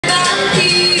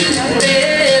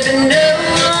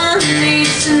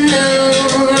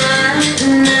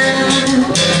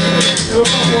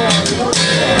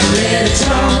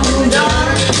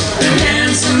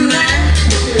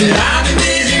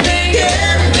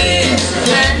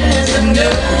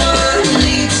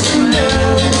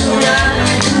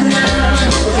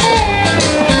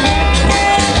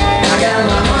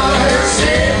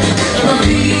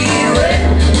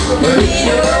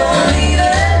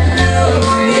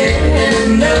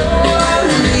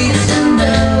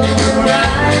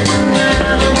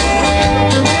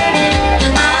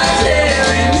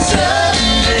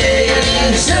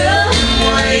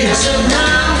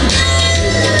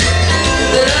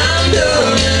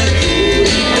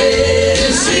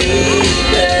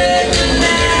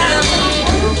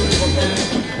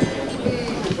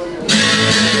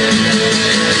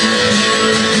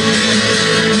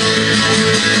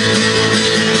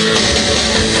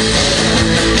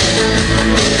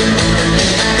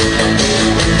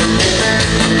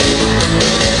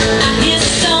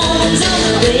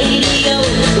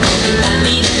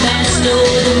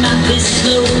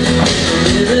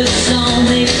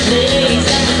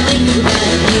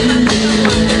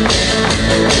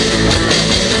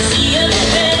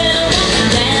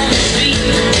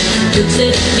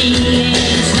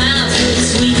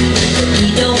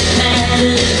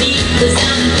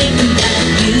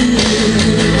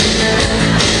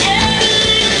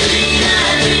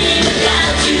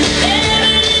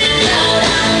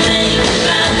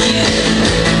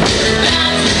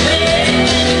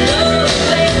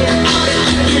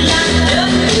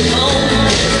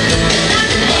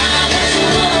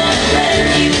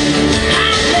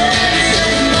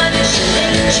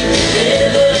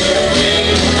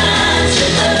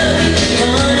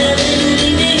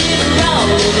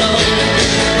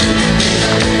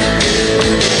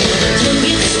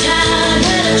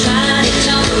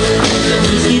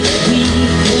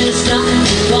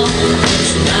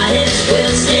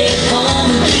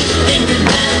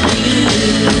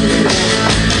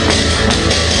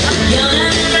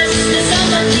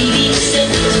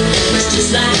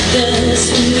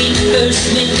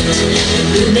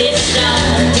When they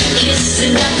start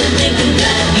kissing, got to thinking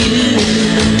about you.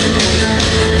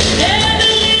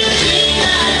 Every little dream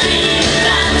I dream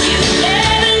about you.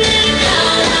 Every little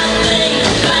thought I think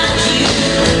about you.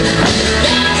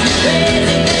 Drives me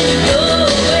crazy when you go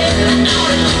away. I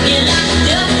ought to get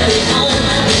locked up at home.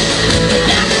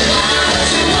 Like a wild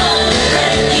someone to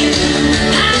break you.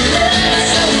 I love you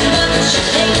so much, I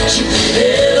hate you.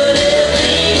 Every little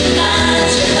thing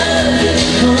reminds me of you.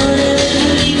 Honey, when you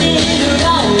leave me here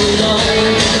all alone.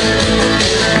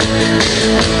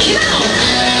 Come on!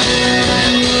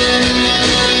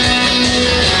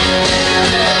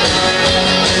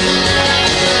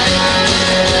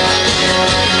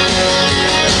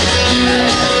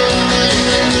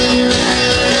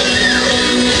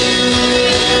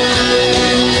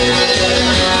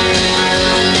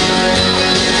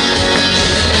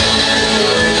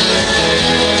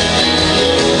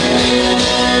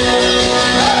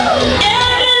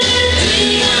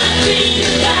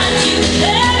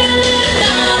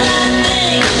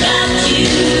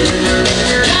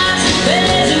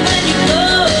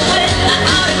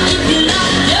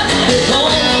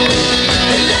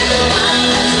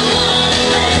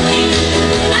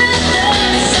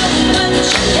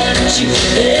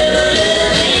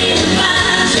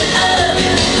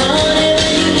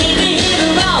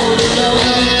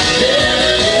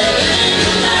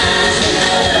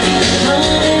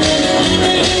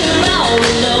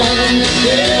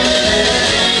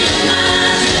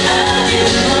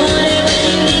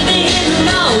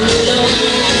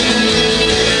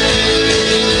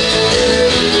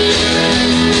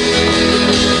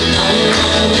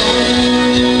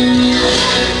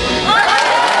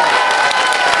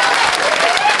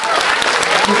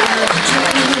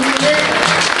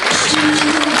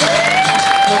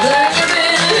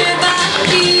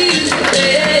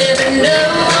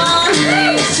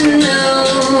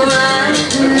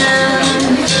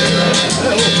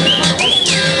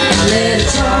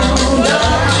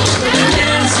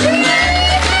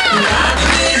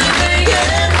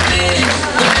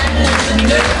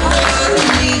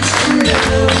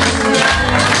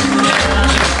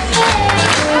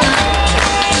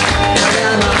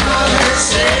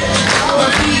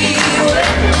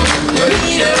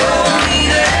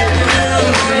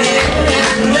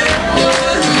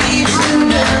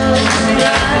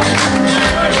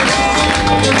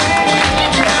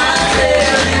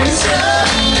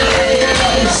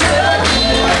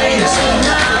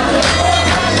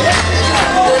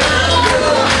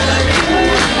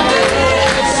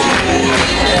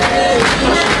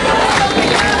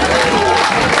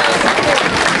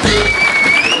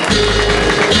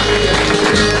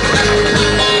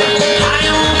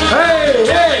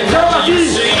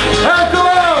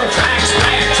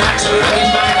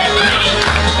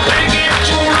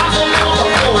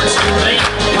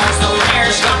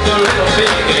 The little pig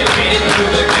and hit it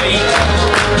through the